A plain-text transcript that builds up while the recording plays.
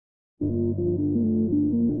How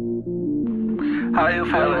you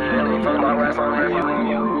feeling? Talk about rats on reviewing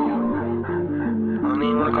you. I don't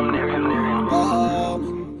even wanna come near you.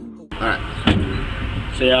 Alright.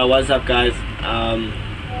 So yeah, what's up guys?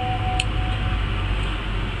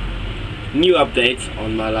 New updates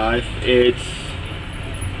on my life.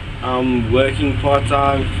 I'm working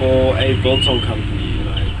part-time for a Biltong company.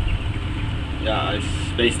 I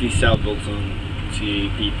basically sell Biltong to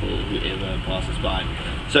people, whoever passes by.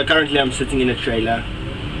 So currently I'm sitting in a trailer.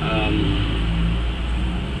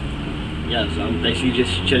 So I'm basically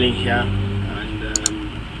just chilling here and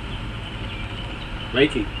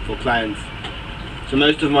waiting for clients. So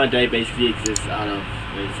most of my day basically exists out of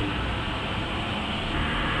waiting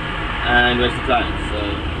and waiting for clients. So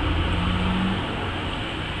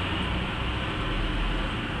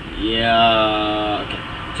yeah, okay.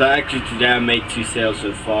 So actually today I made 2 sales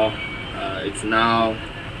so far. It's now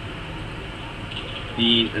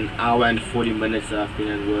been an hour and 40 minutes that I've been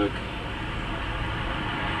at work.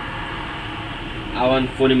 Hour and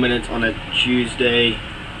 40 minutes on a Tuesday,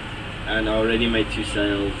 and I already made 2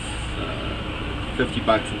 sales,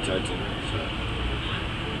 $50 in total. So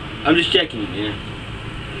I'm just checking, yeah.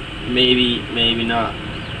 Maybe not.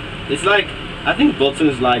 It's like, I think Biltong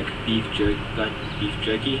is like beef jerky. I think beef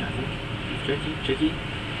jerky.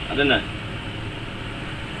 I don't know.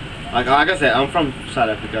 Like I said, I'm from South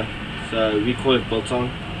Africa, so we call it Biltong.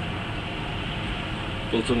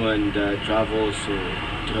 Biltong and Travels or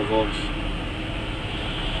Travels.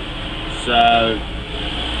 So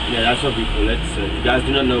yeah, that's what we call it. So if you guys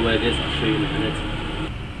do not know what it is, I'll show you in a minute.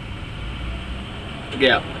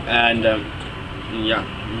 Yeah, and yeah,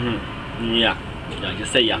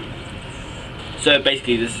 just say yeah. So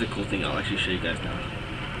basically this is a cool thing. I'll actually show you guys now.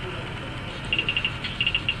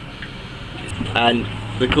 And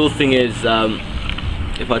the cool thing is,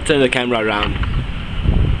 if I turn the camera around,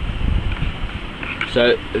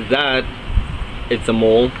 so that it's a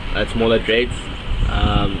mall. That's Mall at Reds.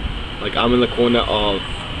 Like I'm in the corner of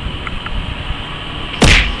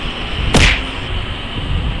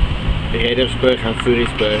Beheersburg and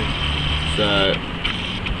Furisburg. So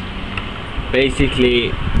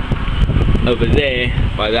basically over there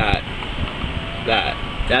by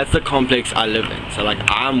that's the complex I live in. So like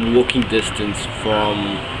I'm walking distance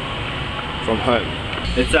from home.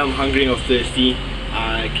 Let's say I'm hungry or thirsty,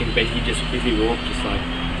 I can basically just quickly walk, just like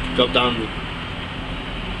drop down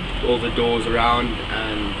all the doors around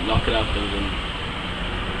and lock it up, and then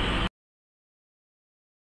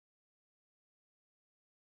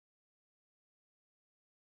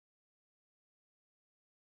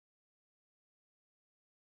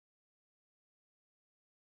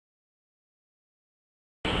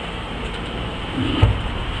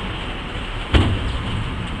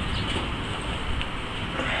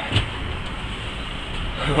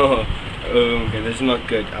oh, okay, this is not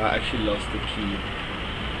good. I actually lost the key.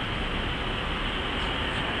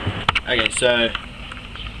 Okay, so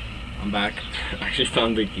I'm back. I actually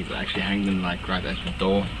found the keys. I actually hanged them like right at the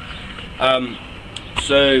door.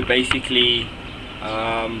 So basically,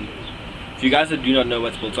 if you guys that do not know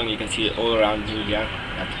what's Biltong, you can see it all around you. Yeah,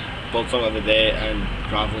 that's Biltong over there and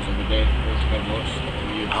Travels over there, or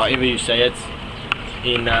however you say it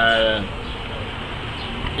in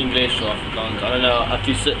English or Afrikaans. I don't know how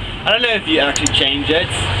to say. I don't know if you actually change it.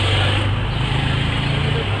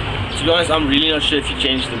 To be honest, I'm really not sure if you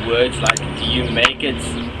change the words. Like, do you make it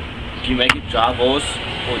Travels,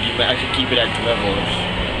 or do you actually keep it at Travels?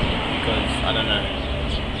 Because I don't know.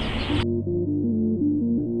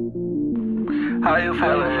 How you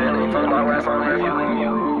feeling? Talk about rats on reviewing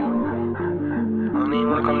you. I don't even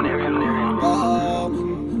wanna come near you.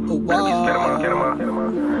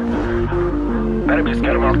 Better be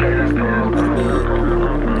scared of my business.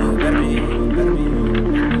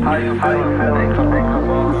 How you feeling?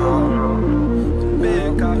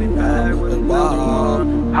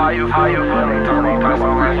 How you feeling?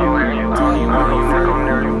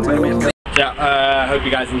 So I hope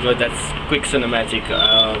you guys enjoyed that quick cinematic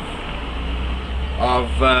of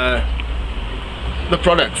the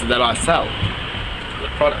products that I sell. The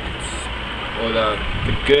products, or the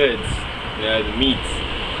goods, you know, the meats,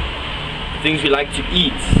 the things we like to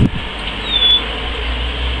eat.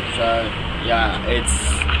 So yeah, it's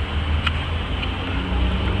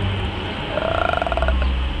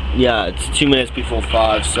 2 minutes before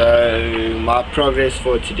 5. So my progress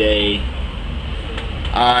for today,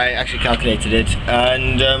 I actually calculated it,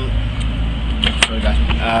 and sorry guys.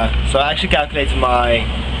 So I actually calculated my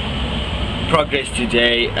progress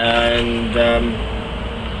today, and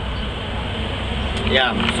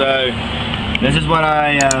yeah, so this is what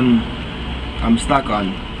I'm stuck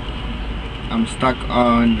on. I'm stuck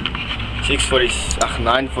on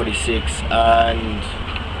 9:46, and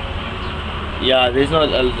yeah, there's not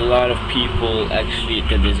a lot of people. Actually,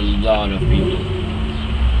 there's a lot of people.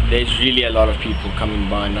 There's really a lot of people coming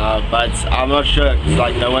by now, but I'm not sure. It's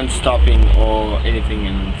like no one's stopping or anything,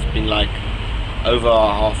 and it's been like over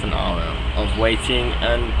half an hour of waiting,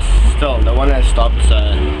 and still no one has stopped. So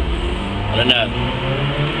I don't know.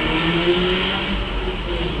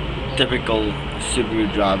 Typical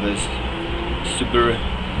Subaru drivers.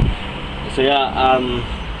 So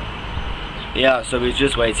yeah, so we're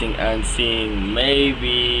just waiting and seeing.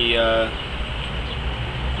 Maybe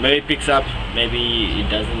maybe it picks up, maybe it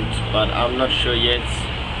doesn't, but I'm not sure yet.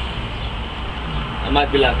 I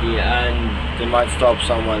might be lucky and they might stop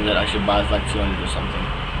someone that actually buys like 200 or something.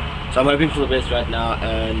 So I'm hoping for the best right now,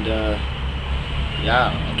 and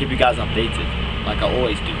yeah, I'll keep you guys updated like I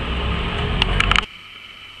always do.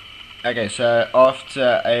 Okay, so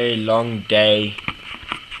after a long day,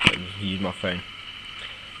 let me use my phone.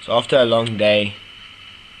 So after a long day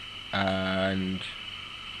and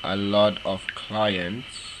a lot of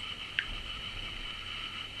clients,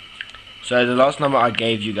 so the last number I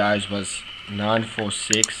gave you guys was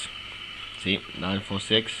 946. See,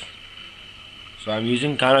 946. So I'm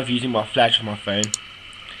kind of using my flash on my phone.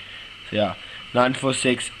 So yeah,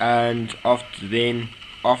 946, and after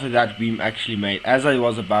that we actually made, as I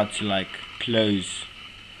was about to like close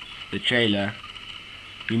the trailer,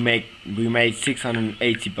 we made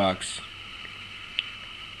 $680.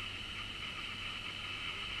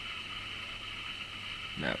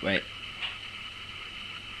 No, wait.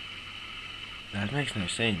 That makes no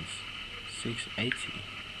sense. 680.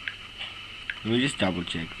 Let me just double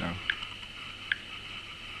check though.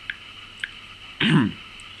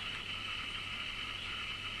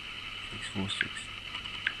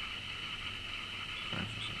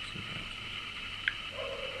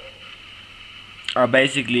 I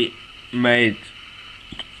basically made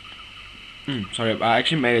I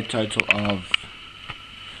actually made a total of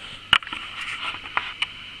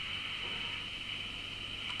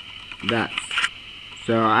that.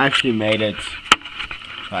 So I actually made it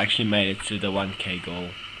to the 1K goal.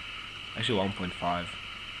 Actually 1.5.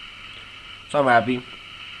 So I'm happy.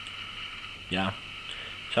 Yeah.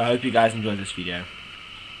 So I hope you guys enjoyed this video.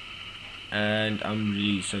 And I'm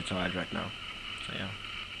really so tired right now. So yeah.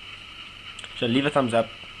 So leave a thumbs up,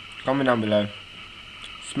 comment down below,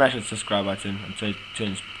 smash the subscribe button until it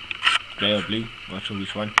turns grey or blue, not sure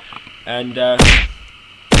which one, and I'll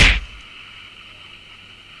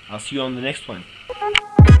see you on the next one.